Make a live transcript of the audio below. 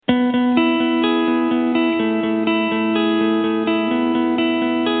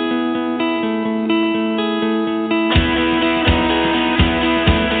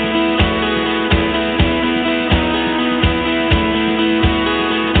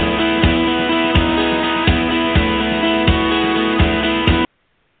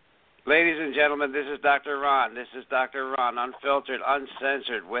gentlemen, this is Dr. Ron. This is Dr. Ron, unfiltered,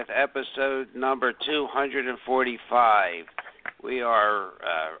 uncensored, with episode number 245. We are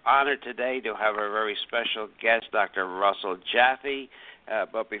honored today to have a very special guest, Dr. Russell Jaffe.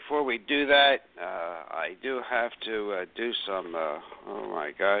 But before we do that, I do have to do some, oh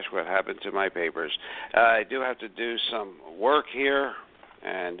my gosh, what happened to my papers? I do have to do some work here,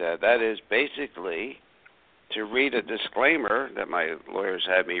 and that is basically to read a disclaimer that my lawyers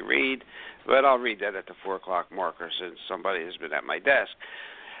had me read, but I'll read that at the 4 o'clock marker since somebody has been at my desk.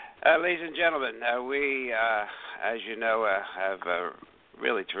 Ladies and gentlemen, we, as you know, have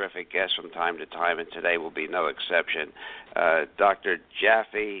really terrific guests from time to time, and today will be no exception. Dr.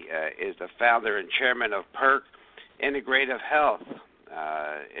 Jaffe is the founder and chairman of PERQ Integrative Health.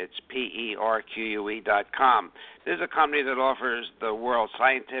 It's PERQUE.com. This is a company that offers the world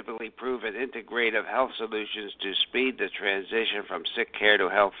scientifically proven integrative health solutions to speed the transition from sick care to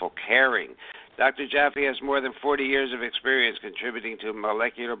healthful caring. Dr. Jaffe has more than 40 years of experience contributing to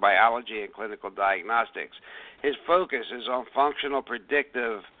molecular biology and clinical diagnostics. His focus is on functional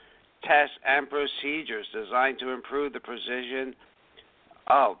predictive tests and procedures designed to improve the precision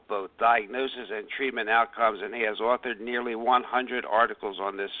of both diagnosis and treatment outcomes, and he has authored nearly 100 articles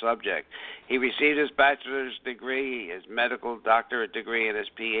on this subject. He received his bachelor's degree, his medical doctorate degree, and his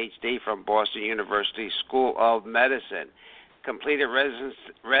PhD from Boston University School of Medicine. Completed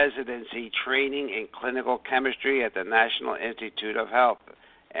residency training in clinical chemistry at the National Institute of Health,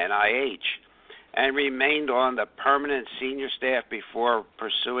 NIH, and remained on the permanent senior staff before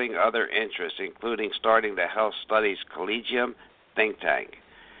pursuing other interests, including starting the Health Studies Collegium think tank.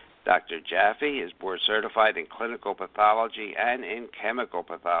 Dr. Jaffe is board certified in clinical pathology and in chemical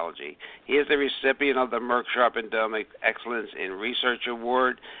pathology. He is the recipient of the Merck Sharp and Dohme Excellence in Research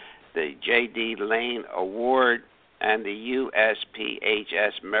Award, the J.D. Lane Award, and the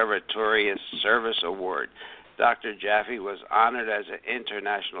USPHS Meritorious Service Award. Dr. Jaffe was honored as an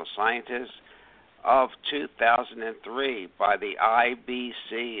International Scientist of 2003 by the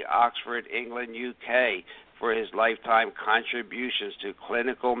IBC, Oxford, England, UK, for his lifetime contributions to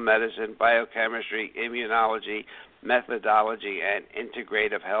clinical medicine, biochemistry, immunology, methodology, and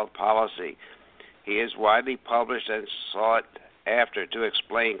integrative health policy. He is widely published and sought after to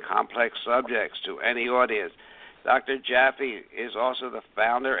explain complex subjects to any audience. Dr. Jaffe is also the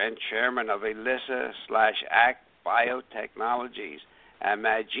founder and chairman of ELISA/ACT Biotechnologies and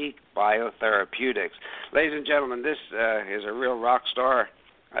Magic Biotherapeutics. Ladies and gentlemen, this is a real rock star.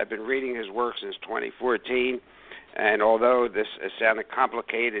 I've been reading his work since 2014, and although this sounded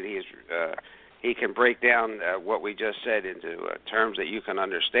complicated, he can break down what we just said into terms that you can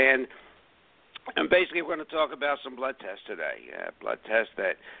understand. And basically, we're going to talk about some blood tests today, blood tests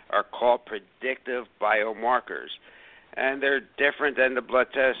that are called predictive biomarkers. And they're different than the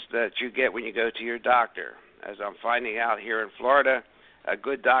blood tests that you get when you go to your doctor. As I'm finding out here in Florida, a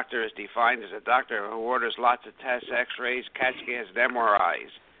good doctor is defined as a doctor who orders lots of tests, x-rays, CAT scans, and MRIs,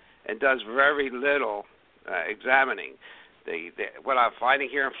 and does very little examining. What I'm finding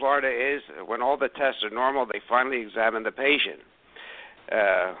here in Florida is when all the tests are normal, they finally examine the patient.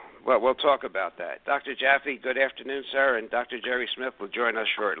 Well, we'll talk about that. Dr. Jaffe, good afternoon, sir, and Dr. Jerry Smith will join us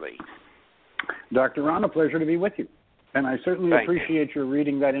shortly. Dr. Ron, a pleasure to be with you. And I certainly Thank appreciate you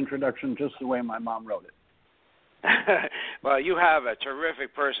reading that introduction just the way my mom wrote it. Well, you have a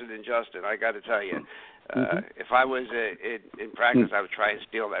terrific person in Justin, I got to tell you. If I was in practice, I would try and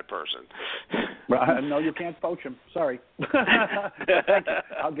steal that person. Well, no, you can't poach him. Sorry. Thank you.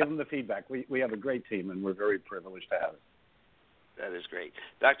 I'll give him the feedback. We have a great team, and we're very privileged to have it. That is great.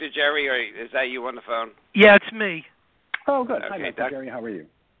 Dr. Jerry, is that you on the phone? Yeah, it's me. Oh, good. Okay, Hi, Dr. Jerry. How are you?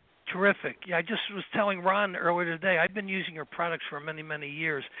 Terrific. Yeah, I just was telling Ron earlier today, I've been using your products for many, many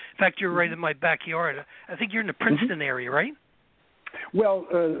years. In fact, you're right in my backyard. I think you're in the Princeton area, right? Well,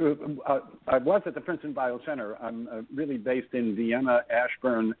 I was at the Princeton Biocenter. I'm really based in Vienna,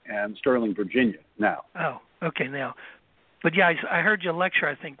 Ashburn, and Sterling, Virginia now. Oh, okay, now. But, yeah, I heard you lecture,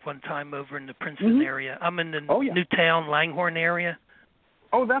 I think, one time over in the Princeton area. I'm in the Newtown, Langhorne area.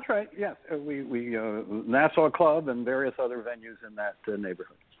 Oh, that's right, yes. We Nassau Club and various other venues in that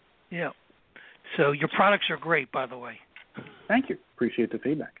neighborhood. Yeah. So your products are great, by the way. Thank you. Appreciate the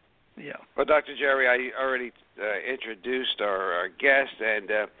feedback. Yeah. Well, Dr. Jerry, I already introduced our guest,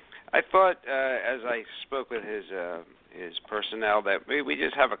 and I thought as I spoke with his personnel that maybe we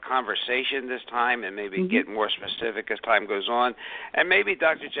just have a conversation this time and maybe get more specific as time goes on. And maybe,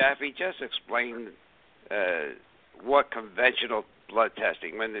 Dr. Jaffe, just explain what conventional blood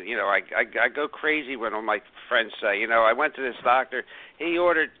testing, when I go crazy when all my friends say, I went to this doctor, he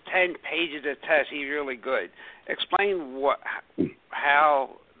ordered 10 pages of tests, he's really good. Explain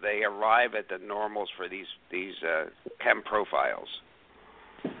how they arrive at the normals for these chem profiles?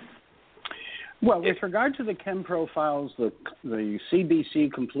 Well, with regard to the chem profiles, the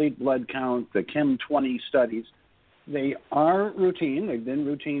CBC complete blood count, the Chem 20 studies, they are routine. They've been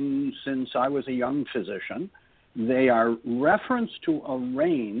routine since I was a young physician. They are referenced to a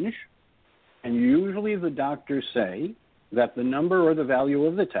range, and usually the doctors say that the number or the value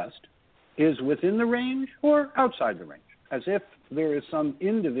of the test is within the range or outside the range, as if there is some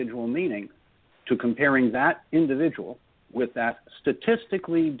individual meaning to comparing that individual with that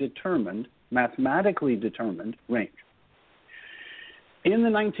statistically determined, mathematically determined range. In the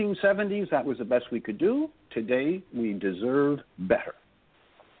 1970s, that was the best we could do. Today, we deserve better.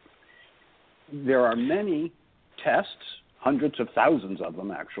 There are many tests, hundreds of thousands of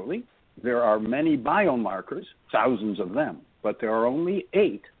them actually. There are many biomarkers, thousands of them, but there are only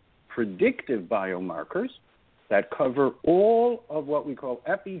 8 predictive biomarkers that cover all of what we call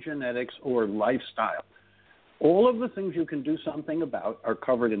epigenetics or lifestyle. All of the things you can do something about are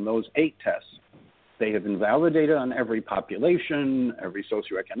covered in those 8 tests. They have been validated on every population, every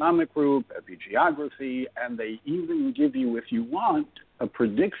socioeconomic group, every geography, and they even give you, if you want, a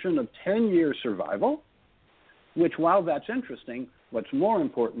prediction of 10-year survival, which, while that's interesting, what's more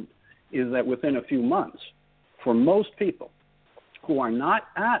important is that within a few months, for most people who are not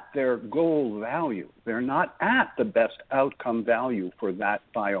at their goal value, they're not at the best outcome value for that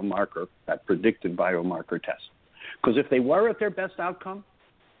biomarker, that predicted biomarker test. Because if they were at their best outcome,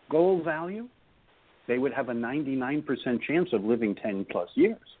 goal value, they would have a 99% chance of living 10 plus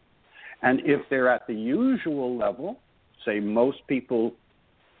years. And if they're at the usual level, say most people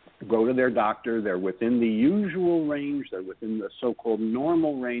go to their doctor, they're within the usual range, they're within the so-called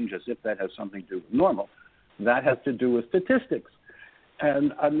normal range, as if that has something to do with normal. That has to do with statistics.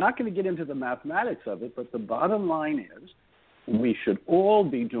 And I'm not going to get into the mathematics of it, but the bottom line is we should all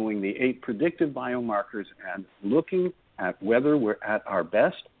be doing the 8 predictive biomarkers and looking at whether we're at our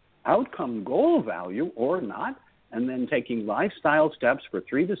best outcome goal value or not, and then taking lifestyle steps for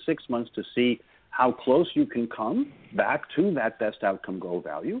 3 to 6 months to see how close you can come back to that best outcome goal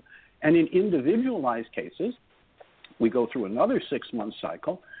value. And in individualized cases, we go through another 6-month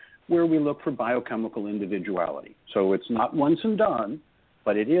cycle where we look for biochemical individuality. So it's not once and done,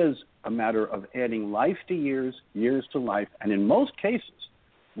 but it is a matter of adding life to years, years to life, and in most cases,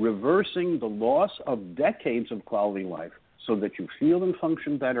 reversing the loss of decades of quality life so that you feel and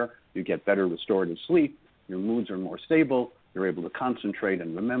function better, you get better restorative sleep, your moods are more stable, you're able to concentrate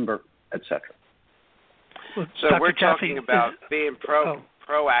and remember, etc. Well, so Dr. we're Jaffe, talking about being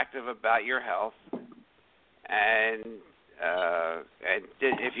proactive about your health, and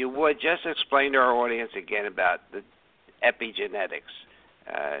if you would, just explain to our audience again about the epigenetics.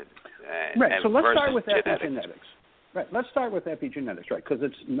 Right, so let's start with genetics. epigenetics. Right, let's start with epigenetics, right, because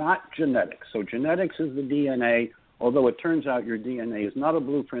it's not genetics. So genetics is the DNA, although it turns out your DNA is not a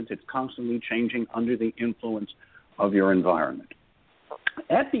blueprint, it's constantly changing under the influence of your environment.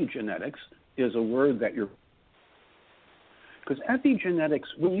 Epigenetics is a word that because epigenetics,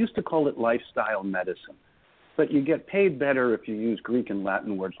 we used to call it lifestyle medicine, but you get paid better if you use Greek and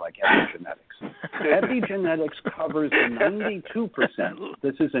Latin words like epigenetics. Epigenetics covers 92%.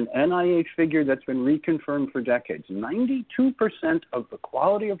 This is an NIH figure that's been reconfirmed for decades. 92% of the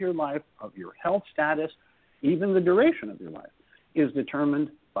quality of your life, of your health status, even the duration of your life, is determined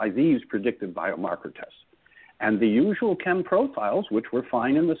by these predictive biomarker tests. And the usual chem profiles, which were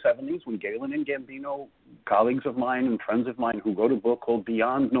fine in the 70s when Galen and Gambino, colleagues of mine and friends of mine who wrote a book called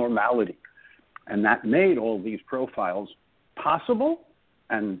Beyond Normality, and that made all these profiles possible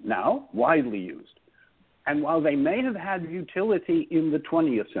and now widely used. And while they may have had utility in the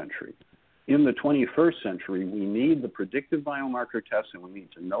 20th century, in the 21st century, we need the predictive biomarker tests, and we need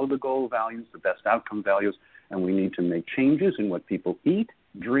to know the goal values, the best outcome values, and we need to make changes in what people eat,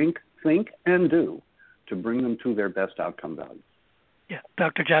 drink, think, and do to bring them to their best outcome values. Yeah,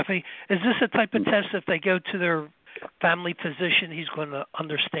 Dr. Jaffe, is this a type of test if they go to their family physician, he's going to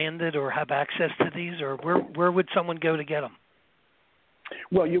understand it or have access to these, or where would someone go to get them?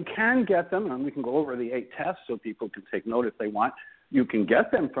 Well, you can get them, and we can go over the 8 tests so people can take note if they want. You can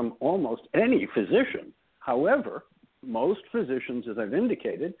get them from almost any physician. However, most physicians, as I've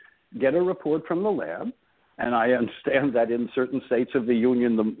indicated, get a report from the lab, and I understand that in certain states of the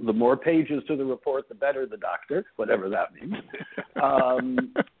union, the more pages to the report, the better the doctor, whatever that means.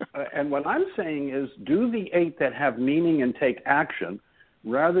 And what I'm saying is do the 8 that have meaning and take action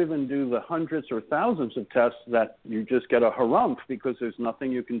rather than do the hundreds or thousands of tests that you just get a harumph because there's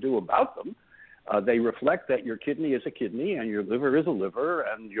nothing you can do about them. They reflect that your kidney is a kidney and your liver is a liver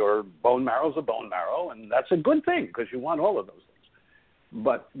and your bone marrow is a bone marrow, and that's a good thing because you want all of those things.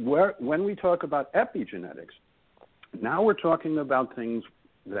 But when we talk about epigenetics, now we're talking about things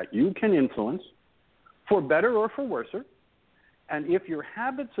that you can influence for better or for worse. And if your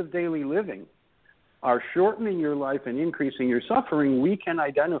habits of daily living are shortening your life and increasing your suffering, we can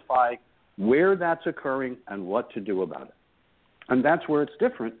identify where that's occurring and what to do about it. And that's where it's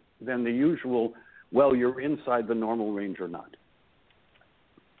different than the usual, well, you're inside the normal range or not.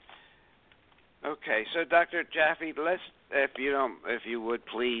 Okay, so Dr. Jaffe, let's, if you would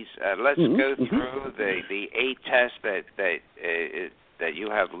please, let's go through the 8 tests that you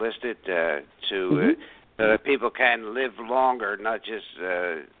have listed so that people can live longer, not just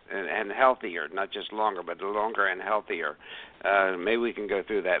and healthier, not just longer, but longer and healthier. Maybe we can go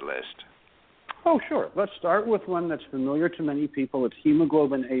through that list. Oh, sure. Let's start with one that's familiar to many people. It's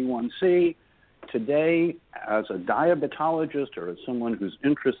hemoglobin A1C. Today, as a diabetologist or as someone who's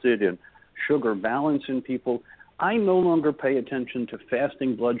interested in sugar balance in people, I no longer pay attention to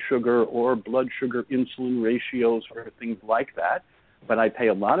fasting blood sugar or blood sugar insulin ratios or things like that, but I pay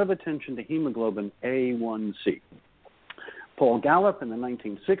a lot of attention to hemoglobin A1C. Paul Gallup in the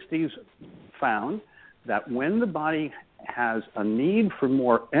 1960s found that when the body has a need for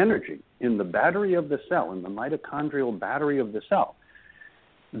more energy in the battery of the cell, in the mitochondrial battery of the cell,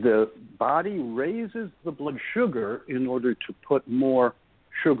 the body raises the blood sugar in order to put more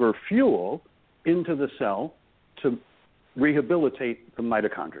sugar fuel into the cell to rehabilitate the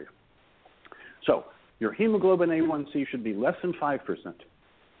mitochondria. So your hemoglobin A1C should be less than 5%.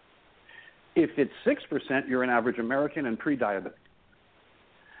 If it's 6%, you're an average American and pre-diabetic.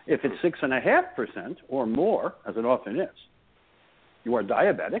 If it's 6.5% or more, as it often is, you are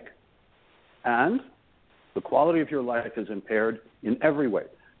diabetic, and the quality of your life is impaired in every way.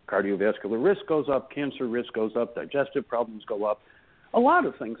 Cardiovascular risk goes up, cancer risk goes up, digestive problems go up. A lot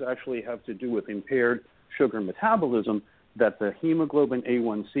of things actually have to do with impaired sugar metabolism that the hemoglobin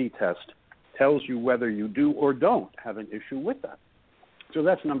A1C test tells you whether you do or don't have an issue with that. So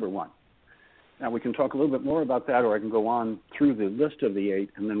that's number one. Now, we can talk a little bit more about that, or I can go on through the list of the 8,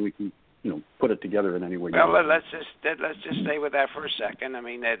 and then we can, put it together in any way. Well, let's just stay with that for a second. I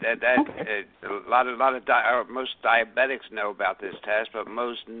mean, most diabetics know about this test, but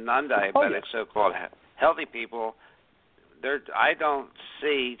most non-diabetics, so-called healthy people, I don't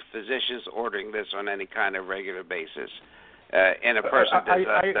see physicians ordering this on any kind of regular basis in a person that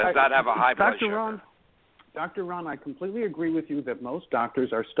does not have a high blood sugar. Dr. Ron, I completely agree with you that most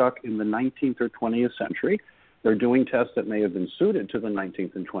doctors are stuck in the 19th or 20th century. They're doing tests that may have been suited to the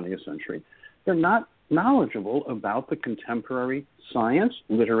 19th and 20th century. They're not knowledgeable about the contemporary science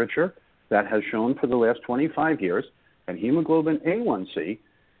literature that has shown for the last 25 years that hemoglobin A1C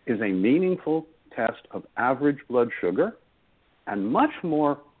is a meaningful test of average blood sugar and much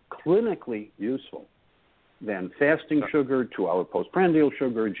more clinically useful than fasting sugar, 2-hour postprandial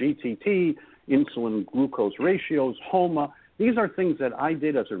sugar, GTT, insulin glucose ratios, HOMA. These are things that I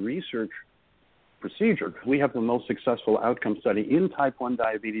did as a research procedure. We have the most successful outcome study in type 1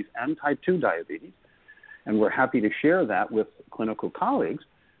 diabetes and type 2 diabetes, and we're happy to share that with clinical colleagues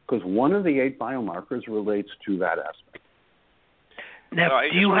because one of the 8 biomarkers relates to that aspect. Now, so I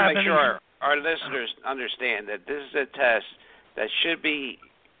just want to make sure our listeners understand that this is a test that should be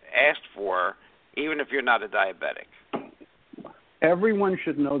asked for even if you're not a diabetic. Everyone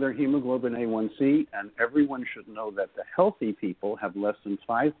should know their hemoglobin A1C, and everyone should know that the healthy people have less than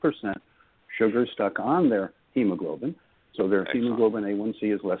 5% sugar stuck on their hemoglobin, so their hemoglobin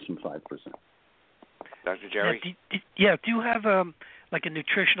A1C is less than 5%. Dr. Jerry? Do you have a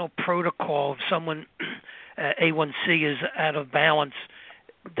nutritional protocol if someone A1C is out of balance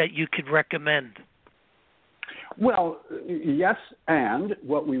that you could recommend? Well, yes, and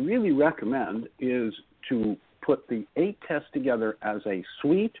what we really recommend is to put the 8 tests together as a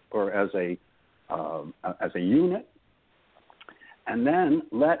suite or as a unit, and then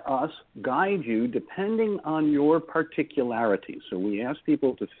let us guide you depending on your particularities. So we ask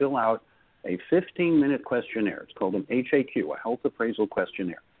people to fill out a 15-minute questionnaire. It's called an HAQ, a health appraisal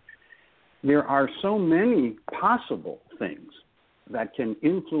questionnaire. There are so many possible things that can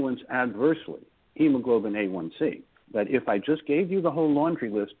influence adversely hemoglobin A1C that if I just gave you the whole laundry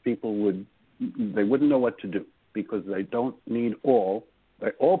list, they wouldn't know what to do because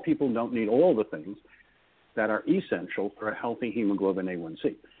all people don't need all the things that are essential for a healthy hemoglobin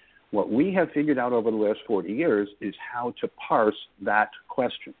A1C. What we have figured out over the last 40 years is how to parse that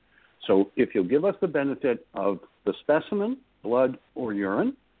question. So if you'll give us the benefit of the specimen, blood or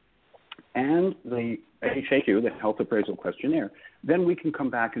urine, and the HAQ, the health appraisal questionnaire, then we can come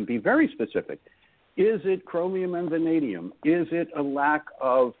back and be very specific. Is it chromium and vanadium? Is it a lack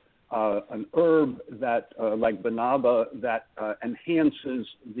of an herb that, like banaba, that enhances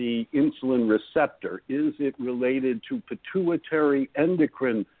the insulin receptor? Is it related to pituitary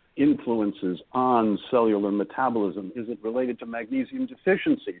endocrine influences on cellular metabolism? Is it related to magnesium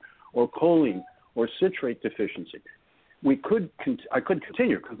deficiency or choline or citrate deficiency? I could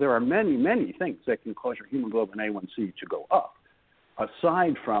continue because there are many, many things that can cause your hemoglobin A1C to go up,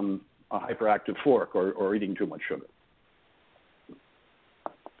 aside from a hyperactive fork or eating too much sugar.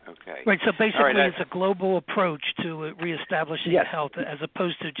 Okay. Right. So basically, right, it's a global approach to reestablishing Yes. health, as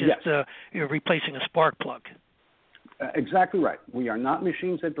opposed to just replacing a spark plug. Exactly right. We are not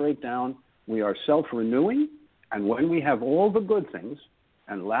machines that break down. We are self-renewing, and when we have all the good things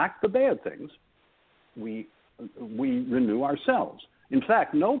and lack the bad things, we renew ourselves. In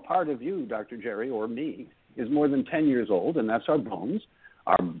fact, no part of you, Dr. Jerry, or me, is more than 10 years old, and that's our bones.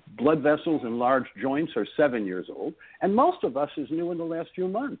 Our blood vessels and large joints are 7 years old, and most of us is new in the last few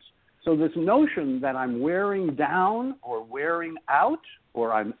months. So this notion that I'm wearing down or wearing out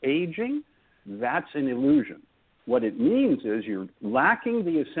or I'm aging, that's an illusion. What it means is you're lacking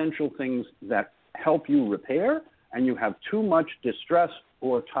the essential things that help you repair, and you have too much distress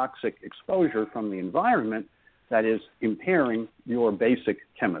or toxic exposure from the environment that is impairing your basic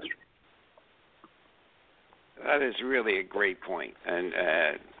chemistry. That is really a great point, and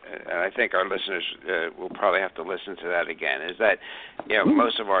I think our listeners will probably have to listen to that again. Is that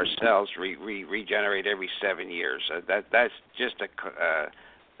most of our cells regenerate every 7 years. That's just a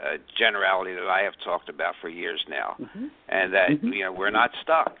generality that I have talked about for years now, and that we're not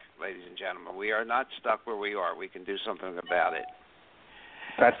stuck, ladies and gentlemen. We are not stuck where we are. We can do something about it.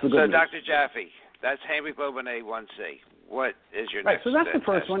 That's the good news. Dr. Jaffe, that's hemoglobin A1C. What is your right, next so that's the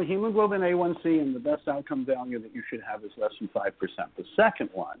first test? one, hemoglobin A1C, and the best outcome value that you should have is less than 5%. The second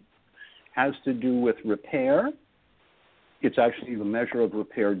one has to do with repair. It's actually the measure of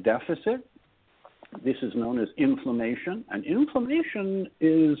repair deficit. This is known as inflammation, and inflammation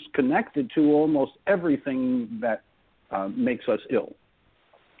is connected to almost everything that makes us ill.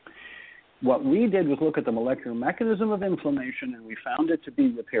 What we did was look at the molecular mechanism of inflammation, and we found it to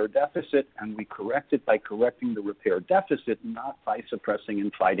be repair deficit, and we correct it by correcting the repair deficit, not by suppressing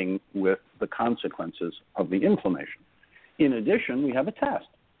and fighting with the consequences of the inflammation. In addition, we have a test,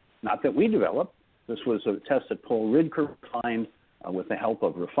 not that we developed. This was a test that Paul Ridker refined with the help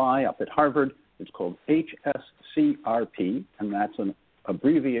of Rafai up at Harvard. It's called HSCRP, and that's an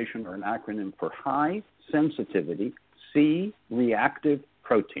abbreviation or an acronym for high sensitivity C-reactive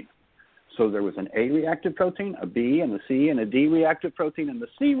protein. So there was an A reactive protein, a B, and a C, and a D reactive protein, and the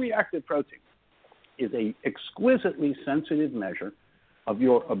C reactive protein is a exquisitely sensitive measure of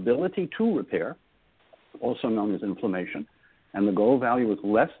your ability to repair, also known as inflammation, and the goal value is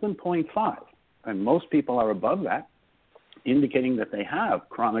less than 0.5, and most people are above that, indicating that they have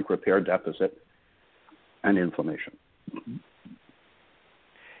chronic repair deficit and inflammation.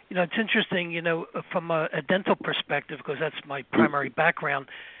 It's interesting, from a dental perspective, because that's my primary background,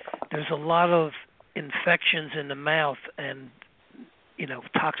 there's a lot of infections in the mouth and,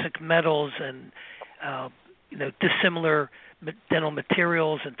 toxic metals and, dissimilar dental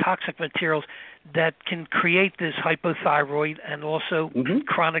materials and toxic materials that can create this hypothyroid and also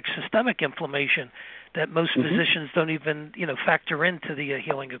chronic systemic inflammation that most physicians don't even, factor into the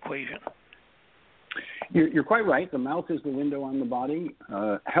healing equation. You're quite right. The mouth is the window on the body.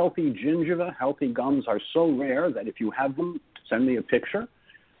 Healthy gingiva, healthy gums are so rare that if you have them, send me a picture.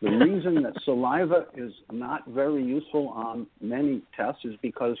 The reason that saliva is not very useful on many tests is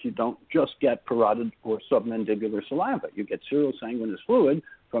because you don't just get parotid or submandibular saliva. You get serosanguinous fluid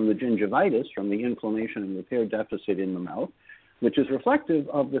from the gingivitis, from the inflammation and repair deficit in the mouth, which is reflective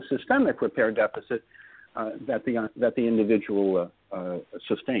of the systemic repair deficit that the individual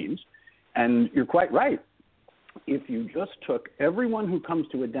sustains. And you're quite right. If you just took everyone who comes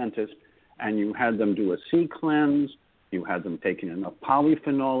to a dentist and you had them do a C cleanse, you had them taking enough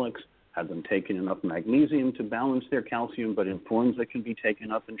polyphenolics, had them taking enough magnesium to balance their calcium, but in forms that can be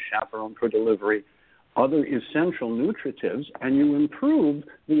taken up and chaperoned for delivery, other essential nutritives, and you improved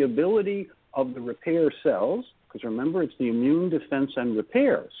the ability of the repair cells, because remember, it's the immune defense and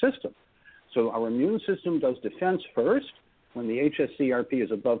repair system. So our immune system does defense first. When the HSCRP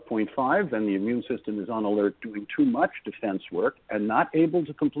is above 0.5, then the immune system is on alert doing too much defense work and not able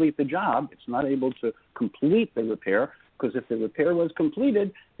to complete the job. It's not able to complete the repair, because if the repair was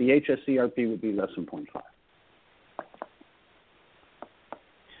completed, the HSCRP would be less than 0.5.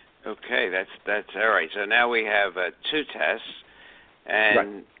 Okay, that's all right. So now we have two tests,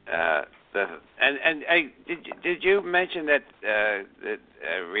 and did you mention that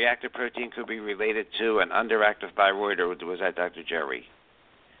reactive protein could be related to an underactive thyroid, or was that Dr. Jerry?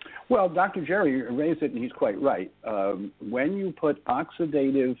 Well, Dr. Jerry raised it, and he's quite right. When you put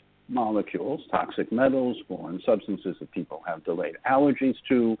oxidative molecules, toxic metals, foreign substances that people have delayed allergies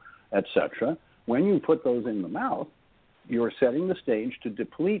to, etc., when you put those in the mouth, you're setting the stage to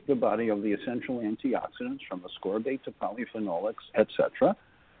deplete the body of the essential antioxidants from ascorbate to polyphenolics, etc.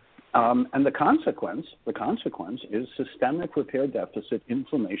 And the consequence is systemic repair deficit,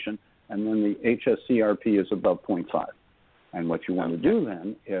 inflammation, and then the HSCRP is above 0.5. And what you want to do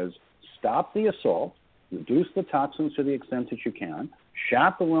then is stop the assault, reduce the toxins to the extent that you can,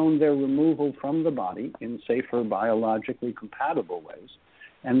 chaperone their removal from the body in safer, biologically compatible ways,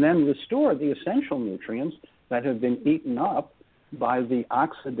 and then restore the essential nutrients that have been eaten up by the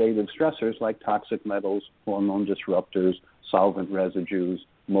oxidative stressors like toxic metals, hormone disruptors, solvent residues,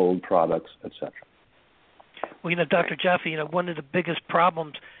 mold products, etc. Well, Dr. Jaffe, one of the biggest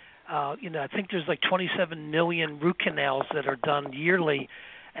problems, I think there's like 27 million root canals that are done yearly,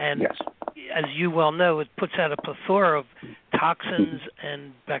 and yes. As you well know, it puts out a plethora of toxins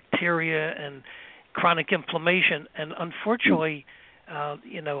and bacteria and chronic inflammation, and unfortunately,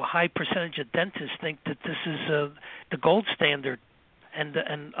 high percentage of dentists think that this is the gold standard, and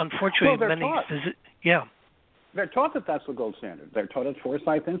unfortunately, They're taught that that's the gold standard. They're taught at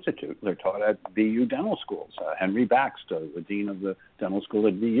Forsyth Institute. They're taught at VU dental schools. Henry Baxter, the dean of the dental school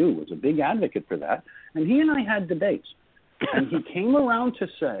at VU, was a big advocate for that, and he and I had debates, and he came around to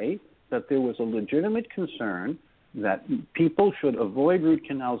say that there was a legitimate concern that people should avoid root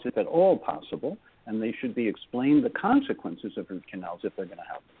canals if at all possible, and they should be explained the consequences of root canals if they're going to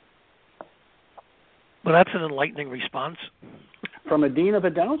have them. Well, that's an enlightening response. From a dean of a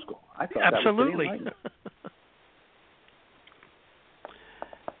dental school. I thought absolutely. That was pretty enlightening.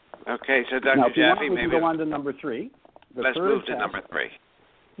 Okay, so Dr. Now, if Jaffe, we can maybe go on to number 3. Let's move to number 3.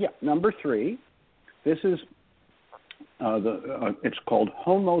 Yeah, number 3. This is it's called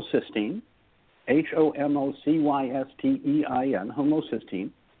homocysteine, HOMOCYSTEIN, homocysteine.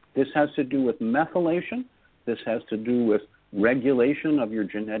 This has to do with methylation. This has to do with regulation of your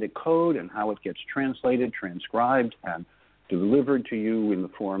genetic code and how it gets translated, transcribed, and delivered to you in the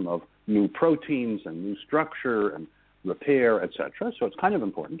form of new proteins and new structure and repair, etc. So it's kind of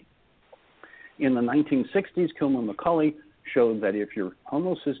important. In the 1960s, Kilman-McCulley showed that if your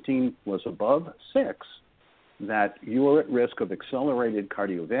homocysteine was above 6, that you're at risk of accelerated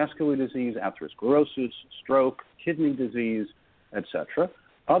cardiovascular disease, atherosclerosis, stroke, kidney disease, etc.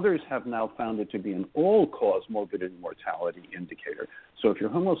 Others have now found it to be an all-cause morbidity and mortality indicator. So if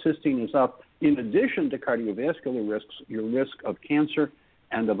your homocysteine is up, in addition to cardiovascular risks, your risk of cancer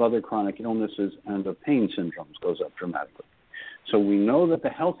and of other chronic illnesses and of pain syndromes goes up dramatically. So we know that the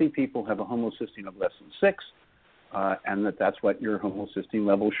healthy people have a homocysteine of less than 6, and that's what your homocysteine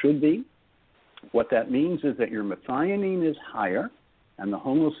level should be. What that means is that your methionine is higher and the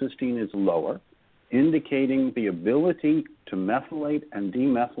homocysteine is lower, indicating the ability to methylate and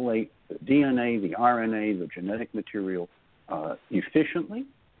demethylate the DNA, the RNA, the genetic material efficiently.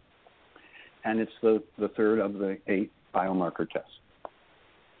 And it's the third of the 8 biomarker tests.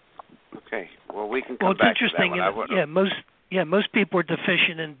 Okay. Well, we can come back to that one. Most people are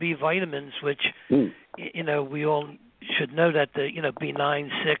deficient in B vitamins, which we all should know that the B9,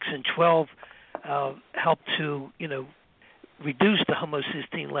 6, and 12 help to reduce the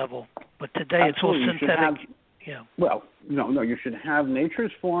homocysteine level. But today Absolutely. It's all synthetic. Well, no, you should have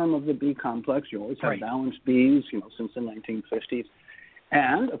nature's form of the B complex. You always have right. balanced Bs, since the 1950s.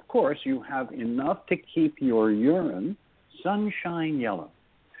 And, of course, you have enough to keep your urine sunshine yellow.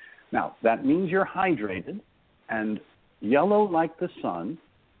 Now, that means you're hydrated and yellow like the sun,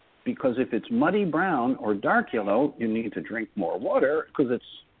 because if it's muddy brown or dark yellow, you need to drink more water because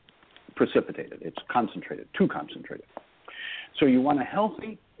it's precipitated. It's concentrated, too concentrated. So you want a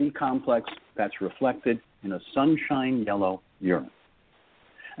healthy B complex that's reflected in a sunshine yellow urine.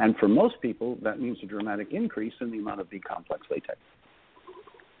 And for most people, that means a dramatic increase in the amount of B complex they take.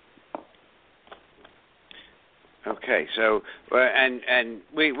 Okay, so and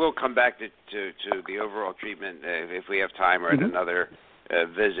we will come back to the overall treatment if we have time or at another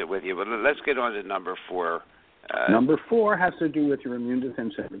visit with you. But let's get on to number 4. Number 4 has to do with your immune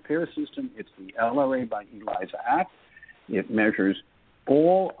defense and repair system. It's the LRA by ELISA Act. It measures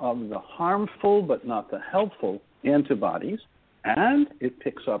all of the harmful but not the helpful antibodies, and it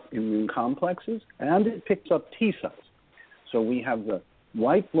picks up immune complexes, and it picks up T cells. So we have the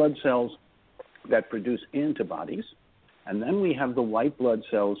white blood cells that produce antibodies, and then we have the white blood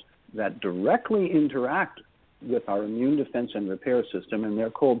cells that directly interact with our immune defense and repair system, and they're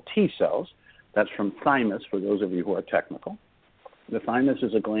called T cells. That's from thymus, for those of you who are technical. The thymus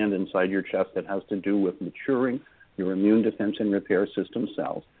is a gland inside your chest that has to do with maturing your immune defense and repair system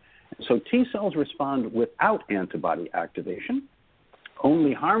cells. So T cells respond without antibody activation.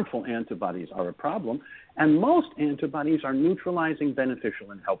 Only harmful antibodies are a problem, and most antibodies are neutralizing,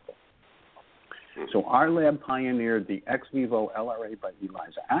 beneficial, and helpful. So our lab pioneered the ex vivo LRA by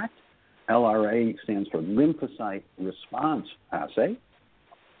ELISA Act. LRA stands for lymphocyte response assay.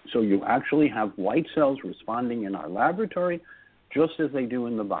 So you actually have white cells responding in our laboratory just as they do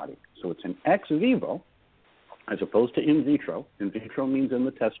in the body. So it's an ex vivo as opposed to in vitro. In vitro means in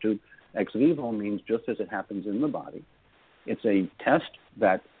the test tube. Ex vivo means just as it happens in the body. It's a test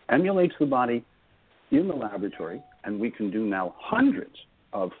that emulates the body in the laboratory, and we can do now hundreds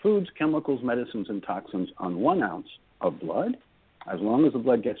of foods, chemicals, medicines, and toxins on 1 ounce of blood, as long as the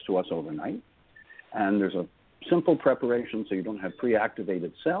blood gets to us overnight. And there's a simple preparation so you don't have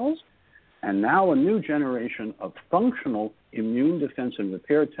pre-activated cells. And now a new generation of functional immune defense and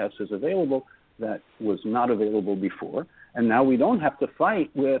repair tests is available that was not available before. And now we don't have to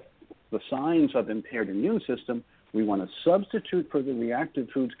fight with the signs of impaired immune system. We want to substitute for the reactive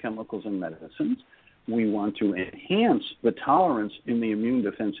foods, chemicals, and medicines. We want to enhance the tolerance in the immune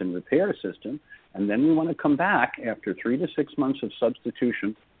defense and repair system. And then we want to come back after 3 to 6 months of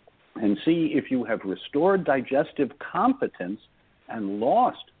substitution and see if you have restored digestive competence and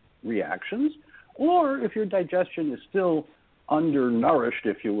lost reactions, or if your digestion is still undernourished,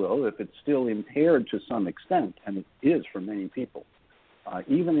 if you will, if it's still impaired to some extent, and it is for many people.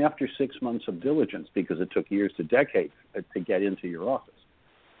 Even after 6 months of diligence, because it took years to decades to get into your office.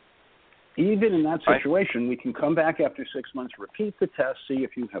 Even in that situation, we can come back after 6 months, repeat the test, see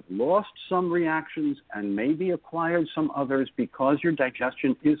if you have lost some reactions and maybe acquired some others because your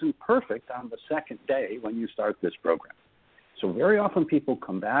digestion isn't perfect on the second day when you start this program. So very often people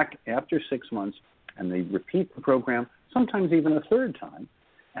come back after 6 months and they repeat the program, sometimes even a third time,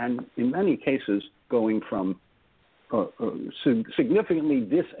 and in many cases going from significantly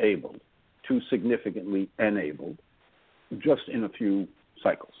disabled to significantly enabled just in a few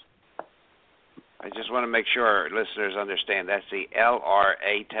cycles. I just want to make sure our listeners understand that's the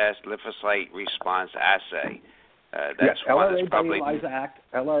LRA test, lymphocyte response assay. That's yes, one LRA that's probably... by ELISA Act,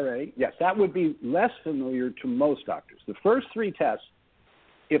 LRA. Yes, that would be less familiar to most doctors. The first 3 tests,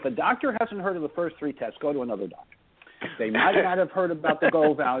 if a doctor hasn't heard of the first 3 tests, go to another doctor. They might not have heard about the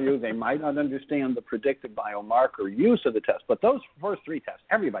goal value. They might not understand the predictive biomarker use of the test. But those first 3 tests,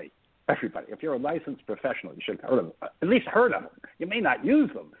 everybody, if you're a licensed professional, you should have heard of them, at least heard of them. You may not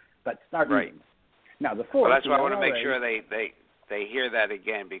use them, but start using them. Now, the fourth, well, that's why I want to LRA, make sure they hear that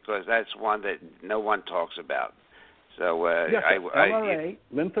again, because that's one that no one talks about. So yes, LRA,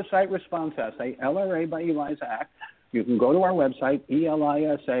 lymphocyte response assay, LRA by ELISA Act. You can go to our website,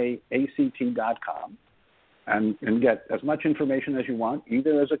 ELISAACT.com, and get as much information as you want,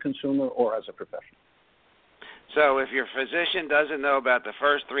 either as a consumer or as a professional. So if your physician doesn't know about the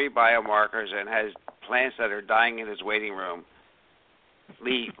first 3 biomarkers and has plants that are dying in his waiting room,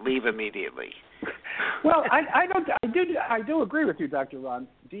 leave immediately. Well, I do agree with you, Dr. Ron.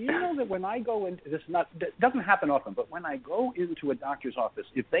 Do you know that when I go into this, doesn't happen often, but when I go into a doctor's office,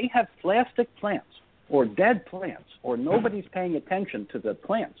 if they have plastic plants or dead plants or nobody's paying attention to the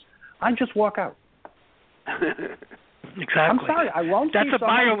plants, I just walk out. Exactly. I'm sorry, I won't. That's That's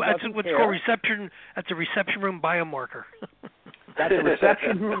what's called reception. That's a reception room biomarker. That's a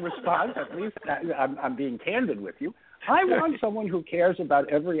reception room response. At least I'm being candid with you. I want someone who cares about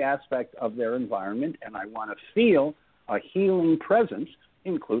every aspect of their environment, and I want to feel a healing presence,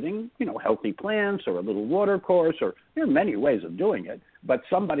 including, healthy plants or a little water course, or there are many ways of doing it, but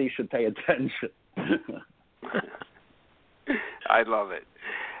somebody should pay attention. I love it.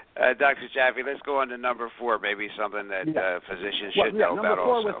 Dr. Jaffe, let's go on to number 4, maybe something that physicians should know about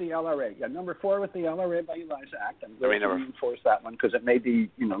also. Number 4 with the LRA. Yeah, number 4 with the LRA by ELISA Act. I'm going to reinforce that one because it may be,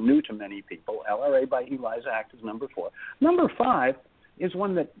 new to many people. LRA by ELISA Act is number 4. Number 5 is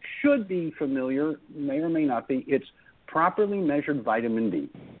one that should be familiar, may or may not be. It's properly measured vitamin D.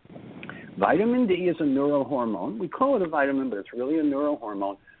 Vitamin D is a neurohormone. We call it a vitamin, but it's really a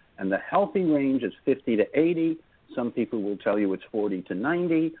neurohormone. And the healthy range is 50 to 80. Some people will tell you it's 40 to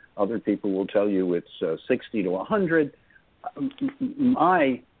 90. Other people will tell you it's 60 to 100.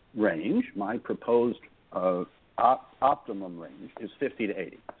 My range, my proposed optimum range is 50 to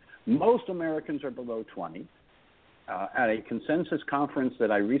 80. Most Americans are below 20. At a consensus conference that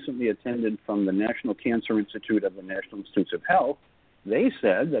I recently attended from the National Cancer Institute of the National Institutes of Health, they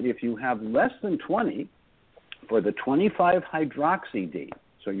said that if you have less than 20 for the 25-hydroxy-D,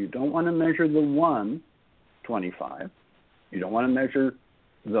 so you don't want to measure the 125. You don't want to measure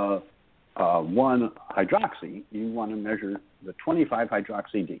the 1-hydroxy. You want to measure the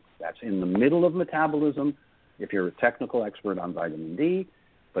 25-hydroxy-D. That's in the middle of metabolism. If you're a technical expert on vitamin D,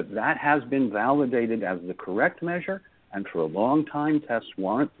 But that has been validated as the correct measure, and for a long time, tests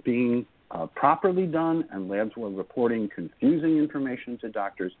weren't being properly done, and labs were reporting confusing information to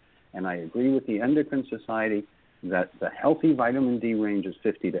doctors. And I agree with the Endocrine Society that the healthy vitamin D range is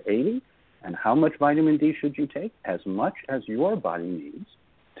 50 to 80, and how much vitamin D should you take? As much as your body needs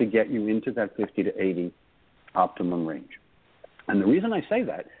to get you into that 50 to 80 optimum range. And the reason I say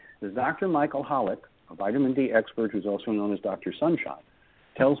that is Dr. Michael Holick, a vitamin D expert who's also known as Dr. Sunshine,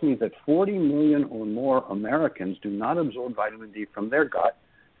 tells me that 40 million or more Americans do not absorb vitamin D from their gut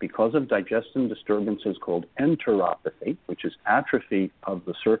because of digestive disturbances called enteropathy, which is atrophy of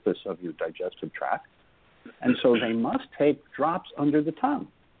the surface of your digestive tract. And so they must take drops under the tongue,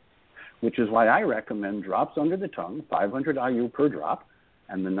 which is why I recommend drops under the tongue, 500 IU per drop,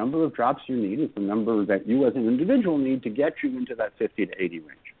 and the number of drops you need is the number that you as an individual need to get you into that 50 to 80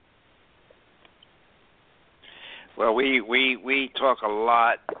 range. Well, we talk a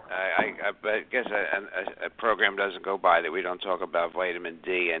lot. I guess a program doesn't go by that we don't talk about vitamin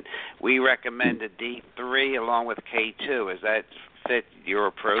D, and we recommend a D3 along with K2. Does that fit your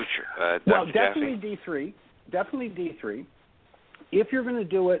approach, Dr. Well, Jaffe? Definitely D3. If you're going to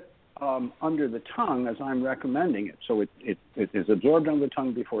do it under the tongue, as I'm recommending it, so it is absorbed under the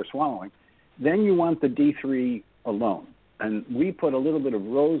tongue before swallowing, then you want the D3 alone. And we put a little bit of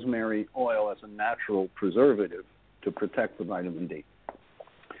rosemary oil as a natural preservative to protect the vitamin D.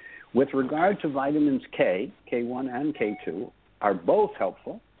 With regard to vitamins K, K1 and K2 are both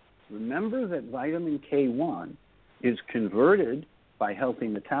helpful. Remember that vitamin K1 is converted by healthy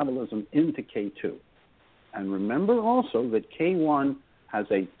metabolism into K2. And remember also that K1 has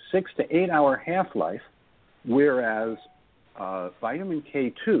a 6 to 8 hour half-life, whereas vitamin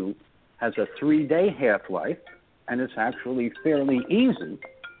K2 has a 3-day half-life, and it's actually fairly easy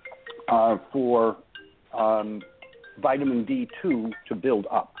for vitamin D2 to build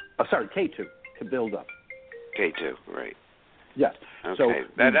up. K2 to build up. K2, right. Yes. Okay. So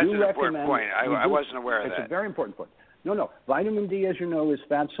that's an important point. I wasn't aware of that. It's a very important point. No. Vitamin D, as you know, is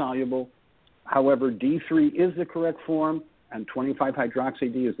fat-soluble. However, D3 is the correct form, and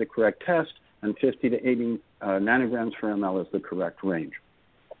 25-hydroxy-D is the correct test, and 50 to 80 nanograms per ml is the correct range.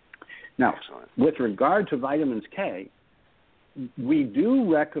 Now, excellent. With regard to vitamins K, we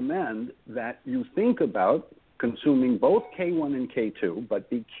do recommend that you think about consuming both K1 and K2, but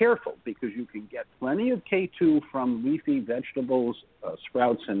be careful because you can get plenty of K2 from leafy vegetables,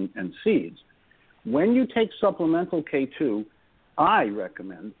 sprouts, and seeds. When you take supplemental K2, I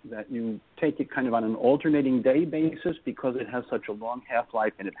recommend that you take it kind of on an alternating day basis because it has such a long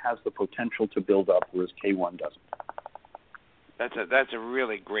half-life and it has the potential to build up, whereas K1 doesn't. That's a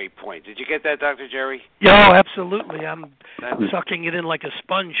really great point. Did you get that, Dr. Jerry? Yeah, absolutely. I'm sucking it in like a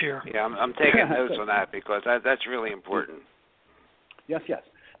sponge here. Yeah, I'm taking notes on that because that's really important. Yes.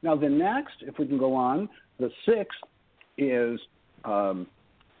 Now, the next, if we can go on, the sixth is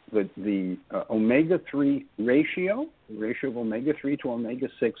the omega-3 ratio, the ratio of omega-3 to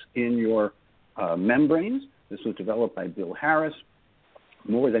omega-6 in your membranes. This was developed by Bill Harris.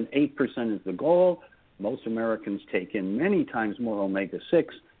 More than 8% is the goal. Most Americans take in many times more omega-6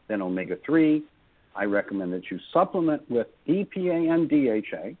 than omega-3. I recommend that you supplement with EPA and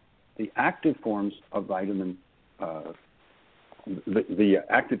DHA, the active forms of vitamin, the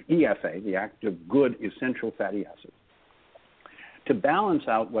active EFA, the active good essential fatty acids, to balance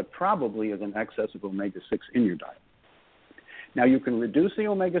out what probably is an excess of omega-6 in your diet. Now, you can reduce the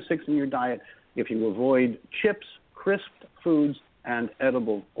omega-6 in your diet if you avoid chips, crisped foods, and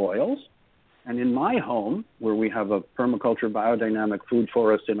edible oils. And in my home, where we have a permaculture biodynamic food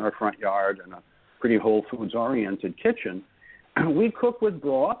forest in our front yard and a pretty whole foods-oriented kitchen, we cook with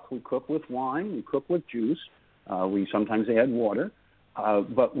broth, we cook with wine, we cook with juice, we sometimes add water,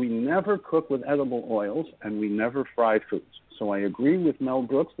 but we never cook with edible oils and we never fry foods. So I agree with Mel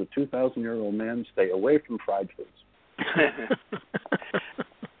Brooks, the 2,000-year-old man, stay away from fried foods.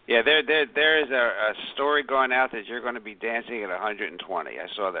 Yeah, there is a story going out that you're going to be dancing at 120. I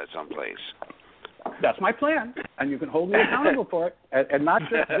saw that someplace. That's my plan, and you can hold me accountable for it. And not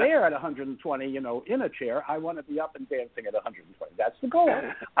just there at 120, in a chair. I want to be up and dancing at 120. That's the goal.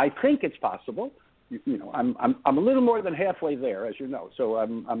 I think it's possible. I'm a little more than halfway there, as you know. So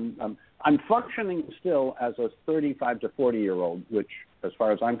I'm functioning still as a 35 to 40-year-old, which, as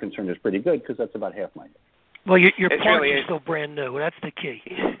far as I'm concerned, is pretty good because that's about half my age. Well, your partner's really still brand new. That's the key.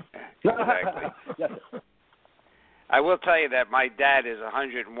 Exactly. Yes. I will tell you that my dad is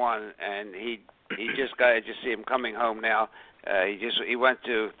 101, and he just got. I just see him coming home now. He went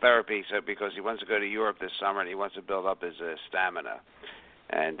to therapy because he wants to go to Europe this summer and he wants to build up his stamina.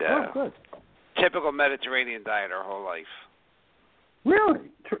 And good. Typical Mediterranean diet our whole life. Really?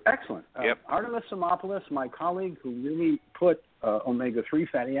 Excellent. Yep. Artemis Simopoulos, my colleague who really put omega-3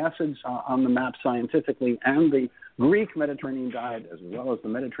 fatty acids on the map scientifically, and the Greek Mediterranean diet as well as the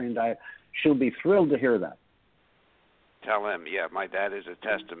Mediterranean diet, she'll be thrilled to hear that. Tell him, yeah, my dad is a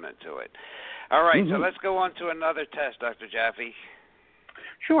testament to it. All right, so let's go on to another test, Dr. Jaffe.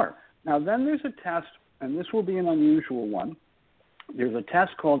 Sure. Now, then there's a test, and this will be an unusual one. There's a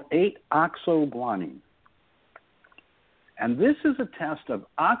test called 8-oxoguanine. And this is a test of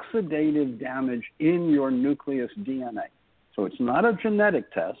oxidative damage in your nucleus DNA. So it's not a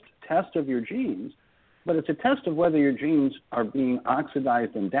genetic test of your genes, but it's a test of whether your genes are being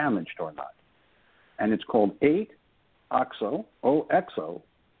oxidized and damaged or not. And it's called 8-oxo, O-X-O,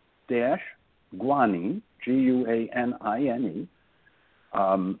 dash guanine, G-U-A-N-I-N-E,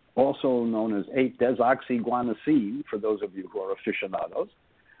 also known as 8-desoxyguanosine for those of you who are aficionados.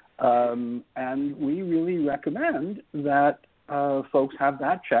 And we really recommend that folks have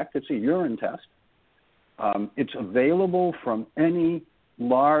that checked. It's a urine test. It's available from any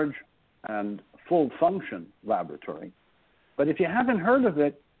large and full-function laboratory. But if you haven't heard of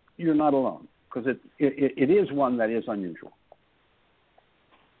it, you're not alone, because it is one that is unusual.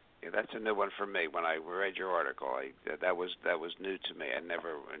 Yeah, that's a new one for me. When I read your article, that was new to me.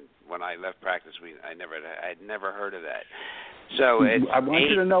 When I left practice, I'd never heard of that. So I want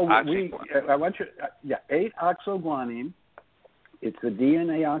you to know 8-oxoguanine. It's the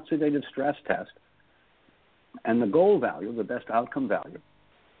DNA oxidative stress test, and the goal value, the best outcome value,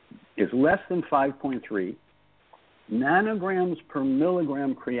 is less than 5.3 nanograms per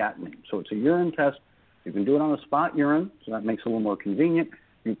milligram creatinine. So it's a urine test. You can do it on a spot urine, so that makes it a little more convenient.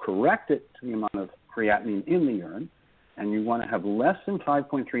 You correct it to the amount of creatinine in the urine, and you want to have less than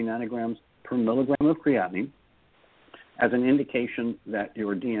 5.3 nanograms per milligram of creatinine as an indication that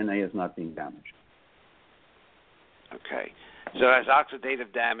your DNA is not being damaged. Okay. So as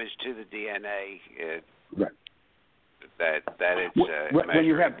oxidative damage to the DNA, right. That it's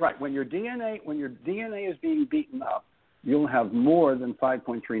when your DNA is being beaten up, you'll have more than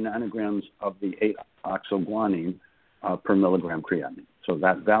 5.3 nanograms of the 8-oxoguanine per milligram creatinine. So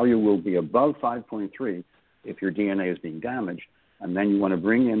that value will be above 5.3 if your DNA is being damaged, and then you want to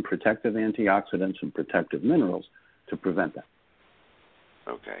bring in protective antioxidants and protective minerals to prevent that.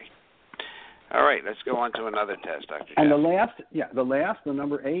 Okay. All right, let's go on to another test, Dr. And Jeff. the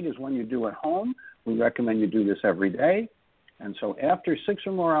number 8 is one you do at home. We recommend you do this every day. And so after 6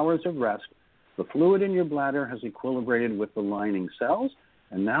 or more hours of rest, the fluid in your bladder has equilibrated with the lining cells,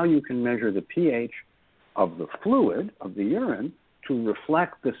 and now you can measure the pH of the fluid, of the urine, to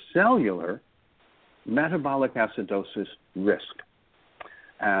reflect the cellular metabolic acidosis risk.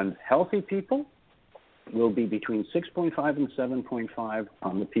 And healthy people will be between 6.5 and 7.5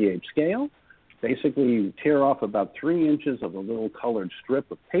 on the pH scale. Basically, you tear off about 3 inches of a little colored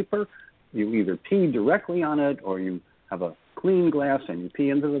strip of paper. You either pee directly on it, or you have a clean glass and you pee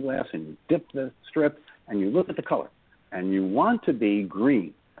into the glass and you dip the strip and you look at the color. And you want to be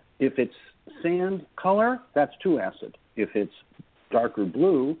green. If it's sand color, that's too acid. If it's darker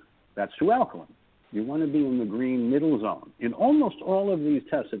blue, that's too alkaline. You want to be in the green middle zone. In almost all of these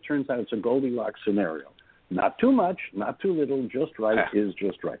tests, it turns out it's a Goldilocks scenario. Not too much, not too little, just right is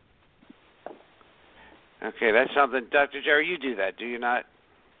just right. Okay, that's something. Dr. Jerry, you do that, do you not?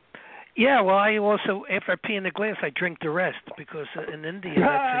 Yeah, well, I also, after I pee in the glass, I drink the rest, because in India,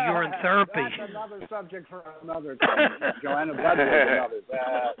 that's a urine therapy. That's another subject for another time. Joanna Bloodworth and others.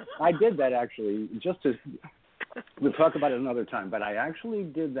 I did that, actually, we'll talk about it another time, but I actually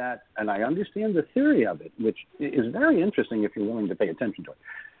did that, and I understand the theory of it, which is very interesting if you're willing to pay attention to it.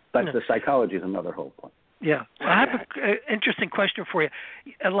 But the psychology is another whole point. Yeah. I have an interesting question for you.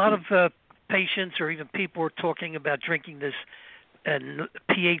 A lot of patients or even people are talking about drinking this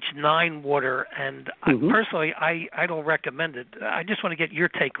pH 9 water, and personally, I don't recommend it. I just want to get your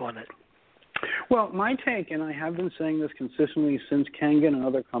take on it. Well, my take, and I have been saying this consistently since Kangen and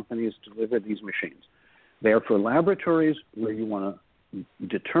other companies delivered these machines, they are for laboratories where you want to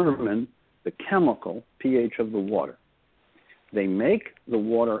determine the chemical pH of the water. They make the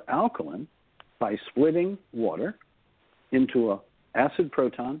water alkaline by splitting water into an acid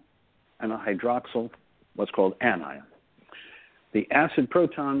proton and a hydroxyl, what's called anion. The acid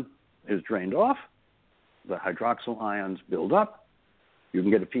proton is drained off. The hydroxyl ions build up. You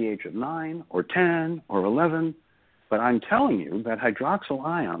can get a pH of 9 or 10 or 11. But I'm telling you that hydroxyl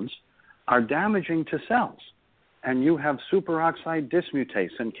ions are damaging to cells. And you have superoxide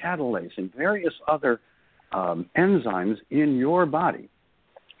dismutase and catalase and various other enzymes in your body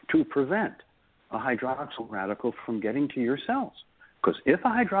to prevent a hydroxyl radical from getting to your cells. Because if a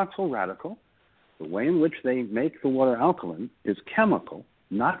hydroxyl radical, the way in which they make the water alkaline is chemical,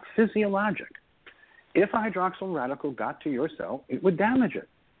 not physiologic. If a hydroxyl radical got to your cell, it would damage it.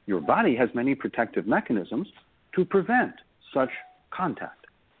 Your body has many protective mechanisms to prevent such contact.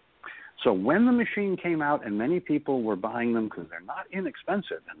 So when the machine came out, and many people were buying them because they're not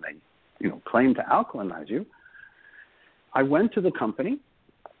inexpensive and they, claim to alkalinize you, I went to the company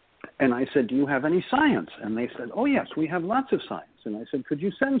and I said, "Do you have any science?" And they said, "Oh yes, we have lots of science." And I said, "Could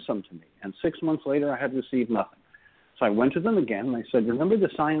you send some to me?" And 6 months later, I had received nothing. So I went to them again and I said, "Remember the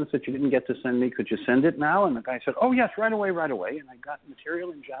science that you didn't get to send me? Could you send it now?" And the guy said, "Oh yes, right away. And I got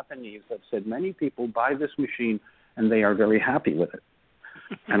material in Japanese that said many people buy this machine and they are very happy with it.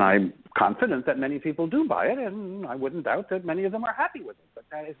 And I'm confident that many people do buy it, and I wouldn't doubt that many of them are happy with it, but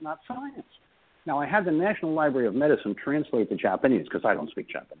that is not science. Now, I had the National Library of Medicine translate the Japanese because I don't speak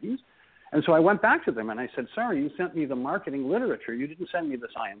Japanese. And so I went back to them and I said, "Sorry, you sent me the marketing literature. You didn't send me the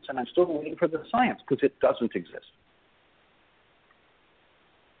science, and I'm still waiting for the science because it doesn't exist."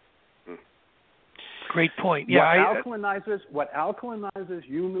 Great point. Yeah, what alkalinizes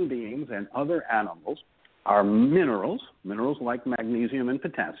human beings and other animals are minerals like magnesium and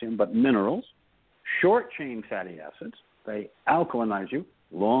potassium, but minerals, short-chain fatty acids, they alkalinize you.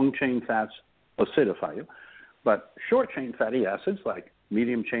 Long-chain fats acidify you. But short-chain fatty acids like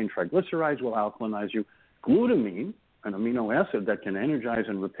medium-chain triglycerides will alkalinize you. Glutamine, an amino acid that can energize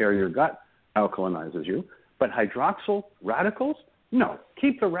and repair your gut, alkalinizes you. But hydroxyl radicals, no.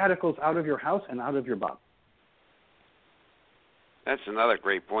 Keep the radicals out of your house and out of your body. That's another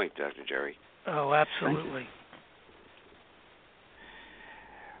great point, Dr. Jerry. Oh, absolutely.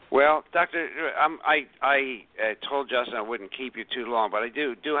 Well, Doctor, I told Justin I wouldn't keep you too long, but I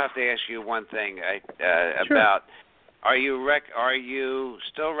do have to ask you one thing Sure. about. Are you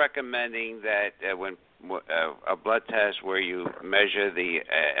still recommending that when a blood test where you measure the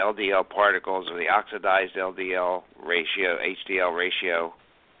LDL particles or the oxidized LDL ratio, HDL ratio?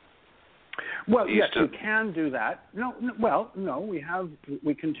 Well, yes, you can do that. No,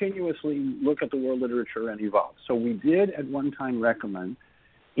 we continuously look at the world literature and evolve. So we did at one time recommend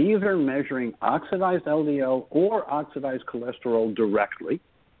either measuring oxidized LDL or oxidized cholesterol directly.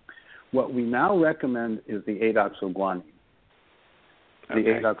 What we now recommend is the 8-oxoguanine.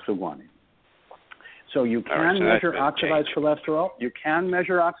 So you can measure oxidized cholesterol. You can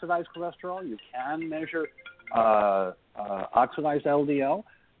measure oxidized cholesterol. You can measure oxidized LDL.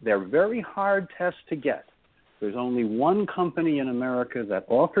 They're very hard tests to get. There's only one company in America that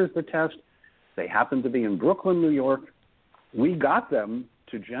offers the test. They happen to be in Brooklyn, New York. We got them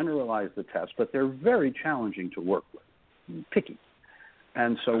to generalize the test, but they're very challenging to work with, picky.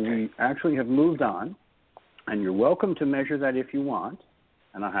 And so we actually have moved on, and you're welcome to measure that if you want,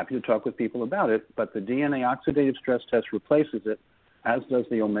 and I'm happy to talk with people about it, but the DNA oxidative stress test replaces it, as does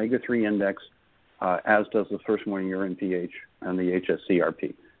the omega-3 index, as does the first morning urine pH and the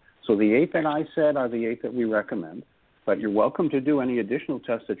HSCRP. So the 8 that I said are the 8 that we recommend, but you're welcome to do any additional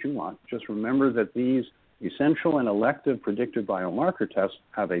tests that you want. Just remember that these essential and elective predictive biomarker tests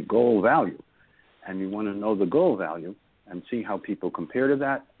have a goal value, and you want to know the goal value and see how people compare to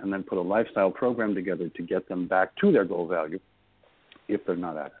that, and then put a lifestyle program together to get them back to their goal value if they're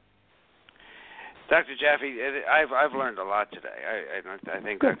not at it. Dr. Jaffe, I've learned a lot today. I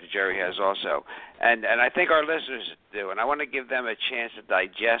think Dr. Jerry has also. And I think our listeners do. And I want to give them a chance to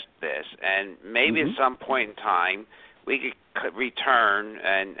digest this. And maybe at some point in time, we could return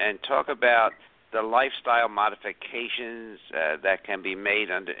and talk about the lifestyle modifications that can be made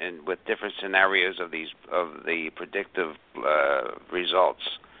with different scenarios of the predictive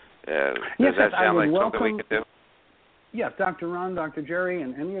results. Does that sound like something we could do? Yes, Dr. Ron, Dr. Jerry,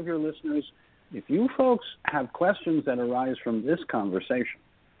 and any of your listeners, if you folks have questions that arise from this conversation,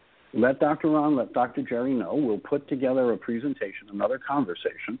 let Dr. Ron, let Dr. Jerry know. We'll put together a presentation, another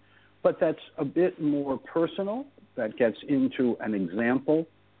conversation, but that's a bit more personal, that gets into an example.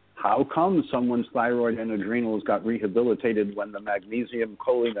 How come someone's thyroid and adrenals got rehabilitated when the magnesium,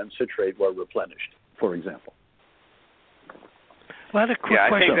 choline, and citrate were replenished, for example? Well, I had a quick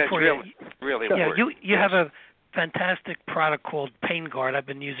question for you. Really important. You have a fantastic product called PainGuard. I've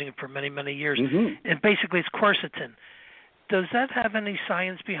been using it for many, many years. And basically it's quercetin. Does that have any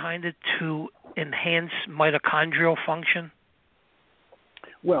science behind it to enhance mitochondrial function?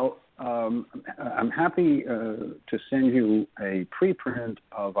 Well, I'm happy to send you a preprint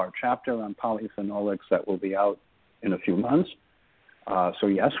of our chapter on polyphenolics that will be out in a few months. So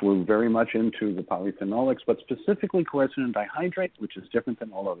yes, we're very much into the polyphenolics, but specifically quercetin dihydrate, which is different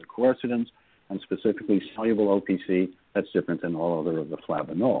than all other quercetins, and specifically soluble OPC, that's different than all other of the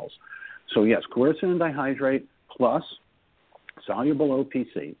flavanols. So yes, quercetin dihydrate plus soluble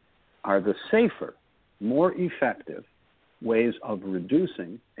OPC are the safer, more effective ways of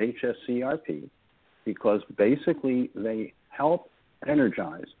reducing hsCRP because basically they help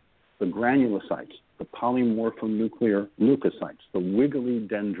energize the granulocytes, the polymorphonuclear leukocytes, the wiggly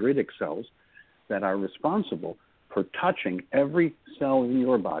dendritic cells that are responsible for touching every cell in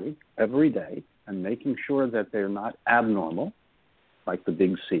your body every day and making sure that they're not abnormal, like the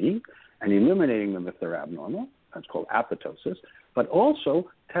big C, and eliminating them if they're abnormal. That's called apoptosis. But also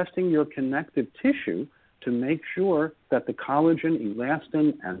testing your connective tissue to make sure that the collagen,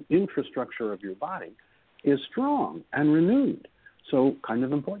 elastin, and infrastructure of your body is strong and renewed. So kind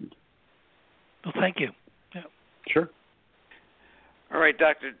of important. Well, thank you. Yeah. Sure. All right,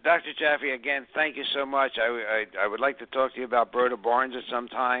 Dr. Jaffe, again, thank you so much. I would like to talk to you about Broda Barnes at some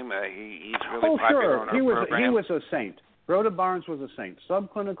time. He's really popular on our program. He was a saint. Broda Barnes was a saint.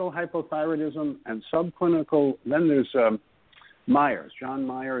 Subclinical hypothyroidism and subclinical, then there's Myers, John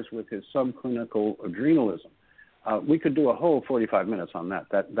Myers with his subclinical adrenalism. We could do a whole 45 minutes on that.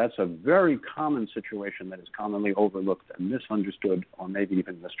 That's a very common situation that is commonly overlooked and misunderstood or maybe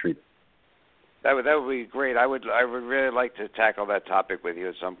even mistreated. That would be great. I would really like to tackle that topic with you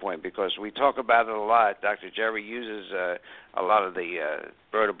at some point because we talk about it a lot. Dr. Jerry uses a lot of the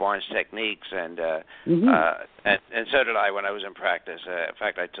Broda Barnes techniques, and so did I when I was in practice. In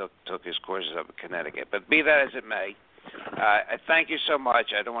fact, I took his courses up in Connecticut. But be that as it may, I thank you so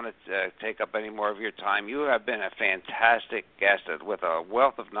much. I don't want to take up any more of your time. You have been a fantastic guest with a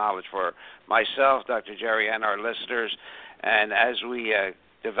wealth of knowledge for myself, Dr. Jerry, and our listeners. And as we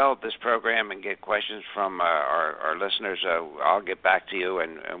develop this program and get questions from our listeners, I'll get back to you,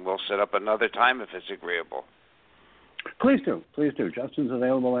 and we'll set up another time if it's agreeable. Please do. Justin's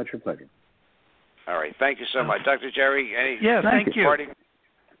available at your pleasure. All right. Thank you so much. Dr. Jerry, thank you.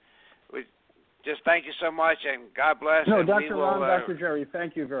 Just thank you so much, and God bless. No, Dr. Ron, Dr. Jerry,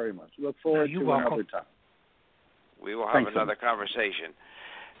 thank you very much. Look forward to another time. We will have another conversation.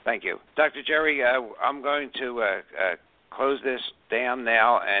 Thank you. Dr. Jerry, I'm going to close this down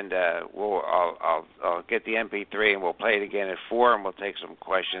now, and I'll get the MP3 and we'll play it again at 4, and we'll take some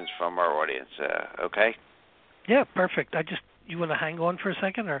questions from our audience. Okay? Yeah, perfect. You want to hang on for a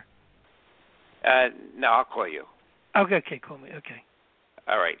second, or? No, I'll call you. Okay, call me. Okay.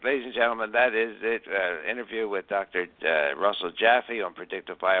 All right, ladies and gentlemen, that is it. Interview with Dr. Russell Jaffe on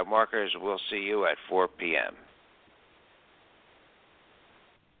predictive biomarkers. We'll see you at 4 p.m.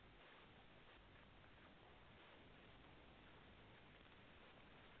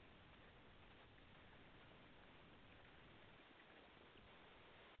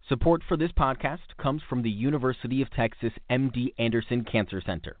 Support for this podcast comes from the University of Texas MD Anderson Cancer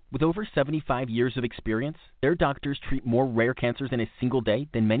Center. With over 75 years of experience, their doctors treat more rare cancers in a single day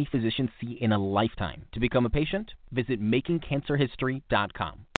than many physicians see in a lifetime. To become a patient, visit makingcancerhistory.com.